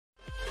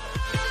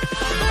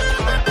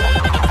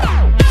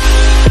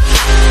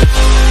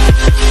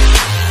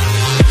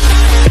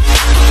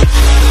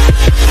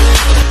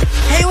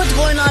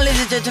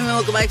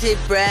welcome back to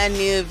a brand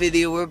new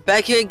video. We're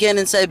back here again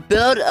inside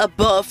Build a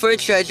Boat for a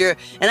Treasure,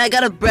 and I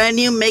got a brand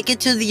new make it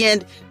to the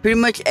end pretty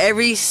much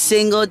every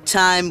single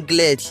time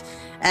glitch.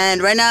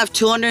 And right now I have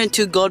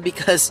 202 gold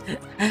because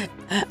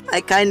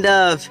I kind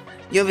of,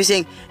 you'll be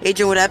saying,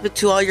 Adrian, what happened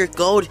to all your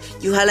gold?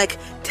 You had like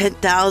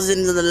 10,000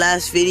 in the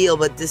last video,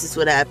 but this is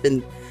what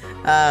happened.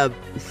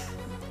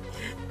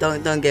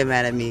 Don't get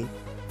mad at me.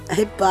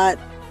 I bought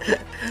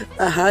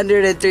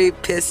 103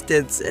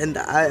 pistons, and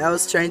I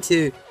was trying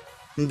to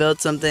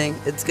build something.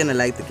 It's gonna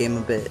lag the game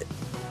a bit.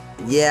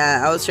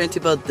 Yeah, I was trying to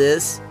build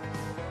this,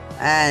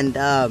 and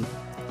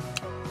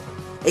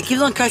it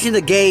keeps on crashing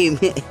the game.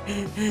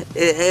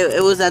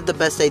 it was not the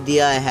best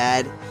idea I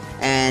had,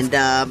 and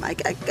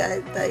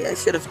I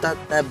should have thought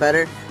that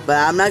better, but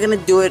I'm not gonna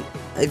do it.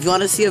 If you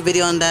want to see a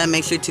video on that,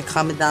 make sure to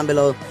comment down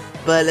below.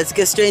 But let's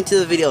get straight into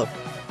the video.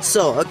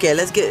 So okay,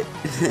 let's get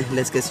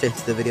straight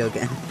to the video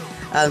again.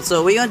 So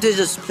what we're gonna do is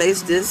just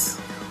place this.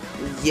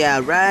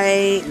 Yeah,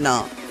 right.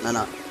 No.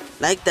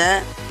 Like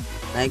that.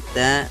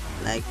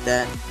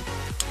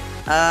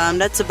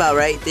 That's about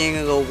right. Then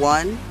you're gonna go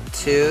 1,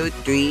 2,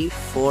 3,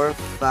 4,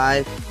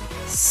 5,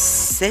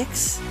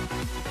 6,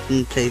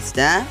 and place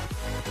that.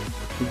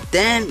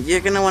 Then you're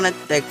gonna wanna,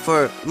 like,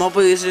 for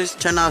mobile users,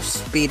 turn off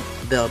speed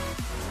build.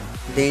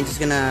 Then you're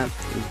just gonna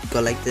go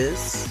like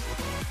this.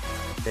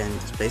 Then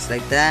just place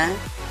like that.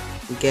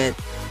 Get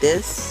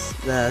this,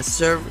 the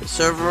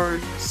server,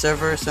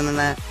 something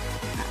like that.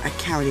 I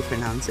can't really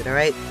pronounce it. All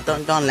right,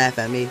 don't laugh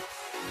at me.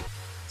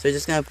 So we're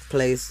just gonna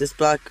place this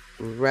block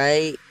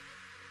right.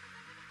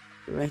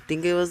 I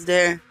think it was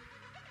there.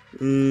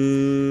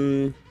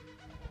 I'm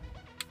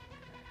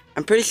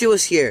pretty sure it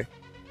was here.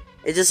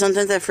 It's just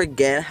sometimes I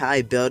forget how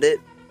I build it,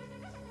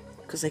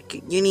 cause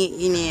like you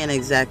need an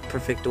exact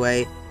perfect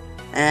way.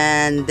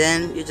 And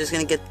then you're just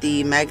gonna get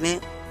the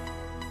magnet,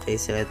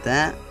 place it like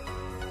that,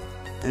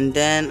 and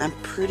then I'm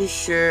pretty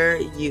sure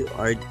you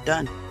are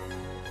done.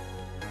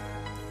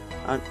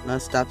 Oh, no,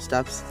 stop.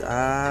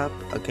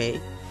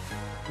 Okay,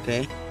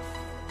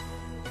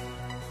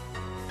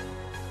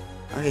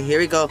 here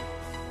we go.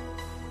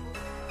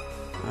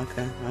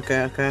 Okay.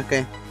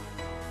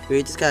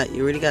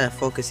 You really gotta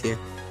focus here.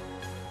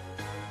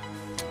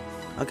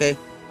 Okay.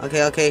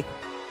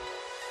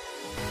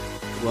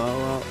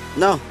 Whoa.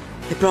 No,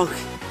 it broke.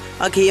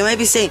 Okay, you might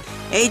be saying,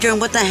 Adrian,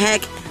 what the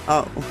heck?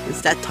 Oh,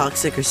 is that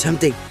toxic or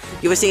something?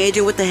 You were saying,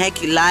 Adrian, what the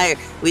heck, you liar.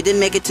 We didn't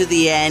make it to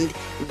the end.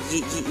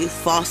 You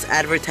false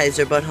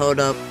advertiser, but hold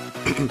up.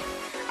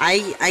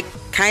 I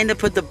kind of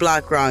put the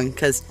block wrong,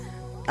 because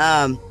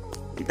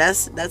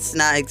that's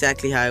not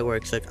exactly how it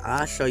works. Like,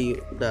 I'll show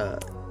you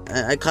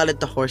I call it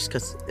the horse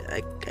because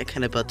I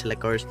kind of built it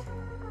like a horse.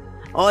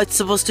 Oh, it's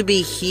supposed to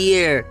be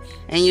here,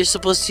 and you're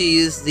supposed to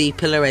use the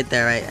pillar right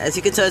there, right? As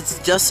you can tell, it's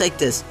just like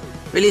this,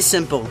 really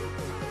simple.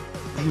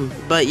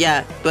 But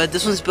yeah, but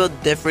this one's built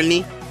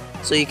differently,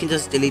 so you can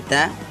just delete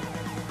that,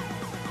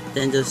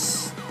 then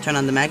just turn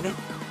on the magnet.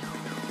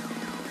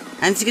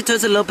 And as you can tell,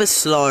 it's a little bit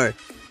slower,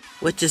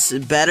 which is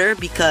better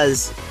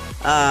because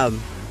the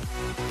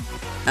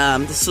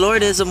slower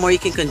it is, the more you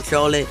can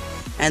control it,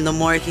 and the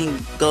more you can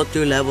go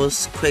through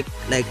levels quick.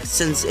 Like,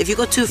 since if you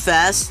go too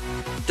fast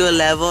through a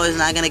level, it's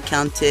not gonna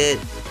count it.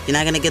 You're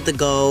not gonna get the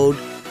gold,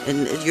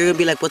 and you're gonna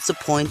be like, "What's the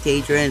point,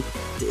 Adrian?"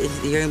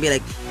 You're gonna be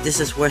like, "This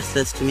is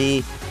worthless to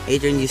me,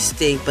 Adrian. You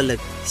stink." But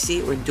look,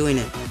 see, we're doing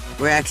it.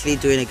 We're actually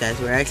doing it, guys.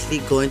 We're actually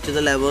going through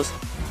the levels,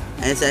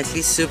 and it's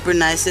actually super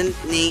nice and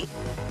neat.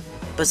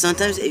 But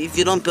sometimes if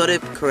you don't build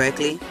it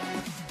correctly,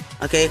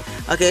 okay,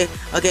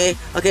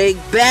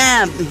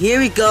 bam! Here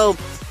we go.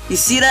 You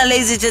see that,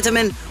 ladies and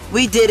gentlemen?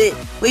 We did it.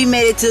 We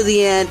made it to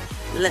the end.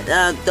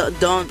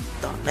 Don't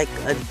like.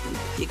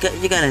 You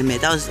gotta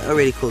admit that was a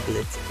really cool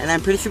glitch, and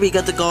I'm pretty sure we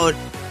got the gold.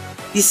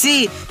 You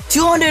see,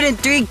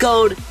 203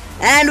 gold,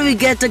 and we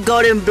get the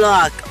golden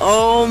block.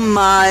 Oh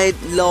my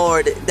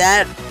lord,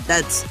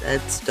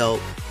 that's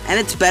dope. And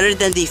it's better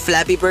than the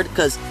Flappy Bird,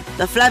 because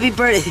the Flappy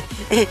Bird,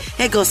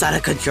 it goes out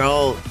of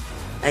control.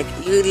 Like,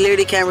 you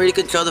literally can't really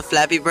control the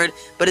Flappy Bird,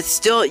 but it's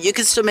still, you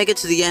can still make it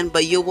to the end,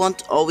 but you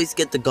won't always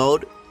get the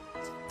gold,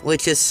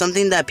 which is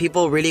something that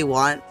people really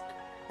want.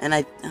 And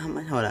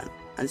hold on,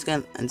 I'm just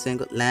gonna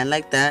go land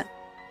like that.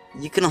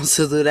 You can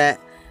also do that.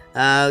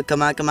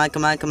 Come on.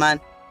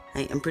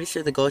 I'm pretty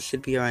sure the gold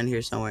should be around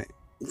here somewhere.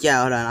 Yeah,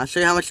 hold on, I'll show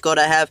you how much gold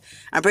I have.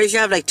 I'm pretty sure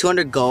I have like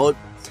 200 gold,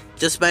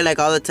 just by like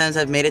all the times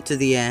I've made it to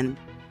the end.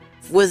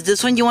 With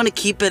this one, you want to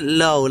keep it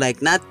low,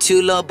 like not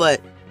too low,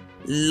 but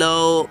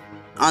low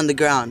on the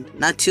ground,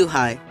 not too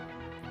high.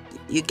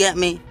 You get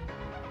me?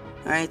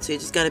 Alright, so you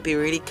just gotta be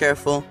really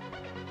careful,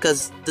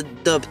 because the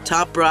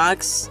top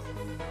rocks,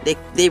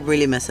 they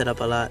really mess it up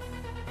a lot.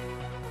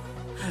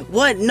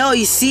 What? No,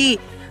 you see,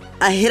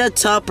 I hit a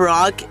top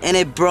rock and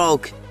it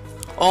broke.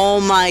 Oh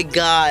my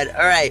god.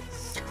 Alright,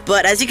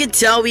 but as you can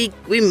tell, we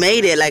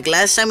made it. Like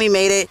last time we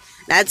made it.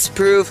 That's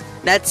proof.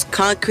 That's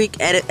concrete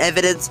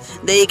evidence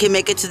that you can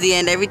make it to the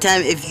end every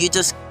time if you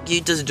just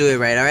do it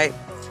right. All right,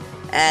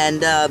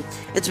 and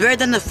it's better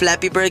than the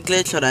Flappy Bird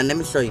glitch. Hold on, let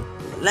me show you.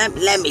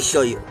 Let me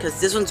show you, because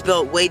this one's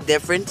built way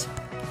different.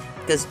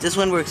 because this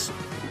one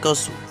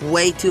goes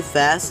way too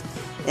fast,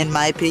 in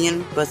my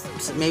opinion. But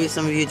maybe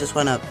some of you just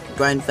want to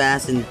grind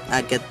fast and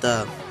not get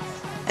the.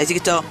 As you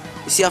can tell,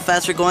 you see how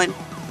fast we're going.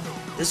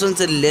 This one's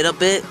a little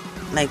bit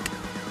like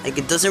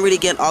it doesn't really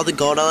get all the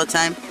gold all the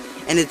time,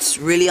 and it's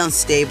really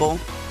unstable.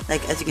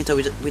 Like as you can tell,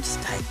 we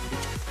just died.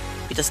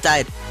 We just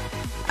died.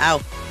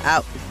 Ow,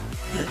 ow.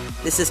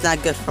 This is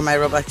not good for my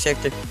Roblox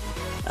character.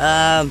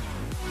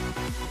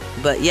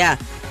 But yeah,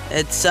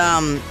 it's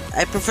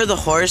I prefer the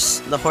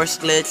horse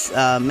glitch.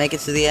 Make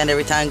it to the end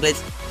every time glitch,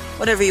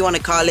 whatever you want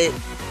to call it.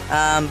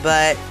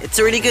 But it's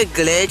a really good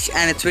glitch,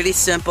 and it's really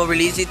simple,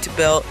 really easy to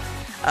build.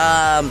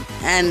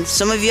 And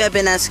some of you have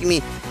been asking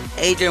me,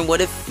 Adrian,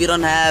 what if you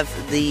don't have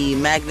the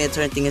magnets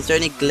or anything? Is there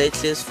any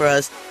glitches for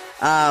us?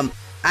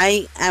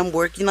 I am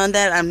working on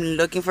that. I'm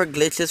looking for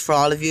glitches for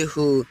all of you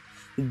who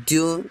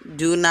do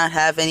not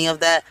have any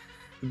of that.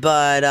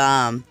 But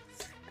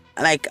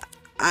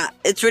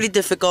it's really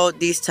difficult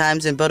these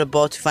times in Build a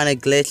Boat to find a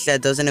glitch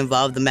that doesn't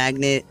involve the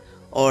magnet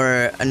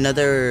or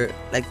another,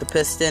 like the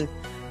piston.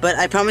 But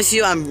I promise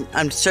you,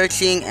 I'm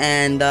searching,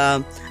 and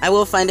I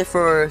will find it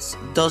for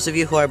those of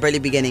you who are barely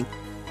beginning.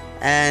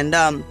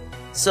 And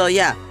so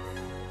yeah,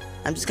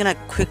 I'm just gonna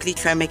quickly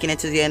try making it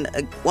to the end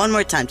one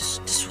more time,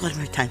 just one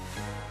more time.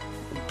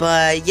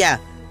 But yeah,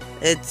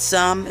 it's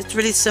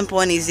really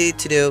simple and easy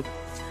to do.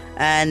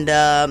 And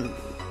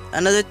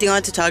another thing I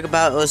wanted to talk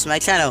about was my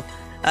channel.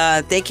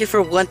 Thank you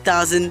for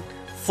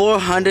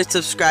 1,400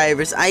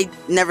 subscribers. I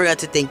never got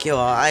to thank you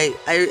all.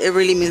 It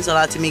really means a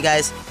lot to me,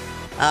 guys.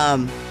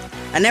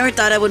 I never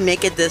thought I would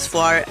make it this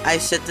far.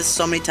 I've said this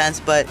so many times,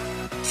 but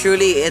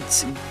truly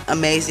it's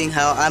amazing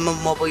how I'm a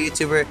mobile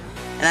YouTuber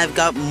and I've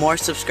got more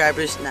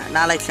subscribers,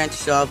 not like trying to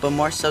show off, but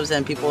more subs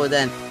than people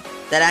that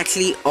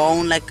actually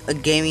own like a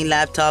gaming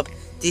laptop,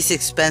 these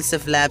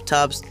expensive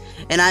laptops,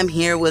 and I'm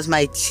here with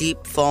my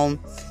cheap phone,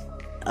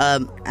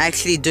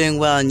 actually doing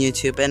well on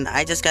YouTube, and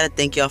I just gotta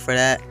thank y'all for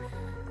that.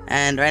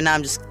 And right now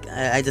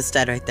I just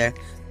died right there.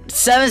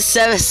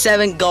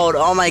 777 gold,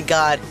 oh my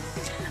god.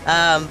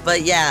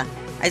 But yeah,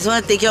 I just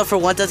want to thank y'all for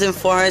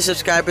 1,400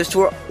 subscribers.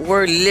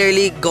 We're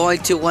literally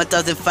going to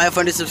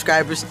 1,500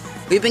 subscribers.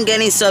 We've been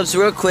getting subs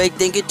real quick.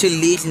 Thank you to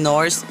Lee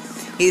Norris.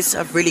 He's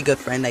a really good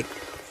friend. Like,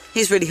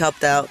 he's really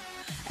helped out.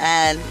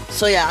 And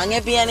so yeah, I'm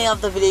gonna be ending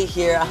off the video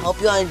here. I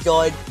hope you all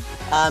enjoyed.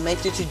 Make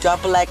sure to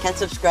drop a like and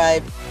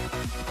subscribe.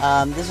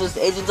 This was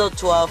Agent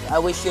 12. I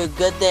wish you a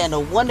good day and a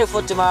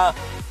wonderful tomorrow.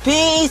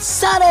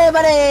 Peace out,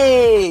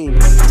 everybody!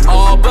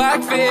 All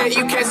black fit,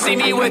 you can't see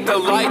me with the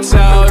lights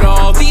out.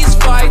 All these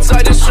fights,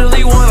 I just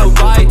really wanna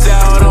lie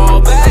down.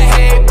 All that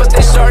hate, but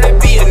they started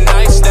being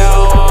nice.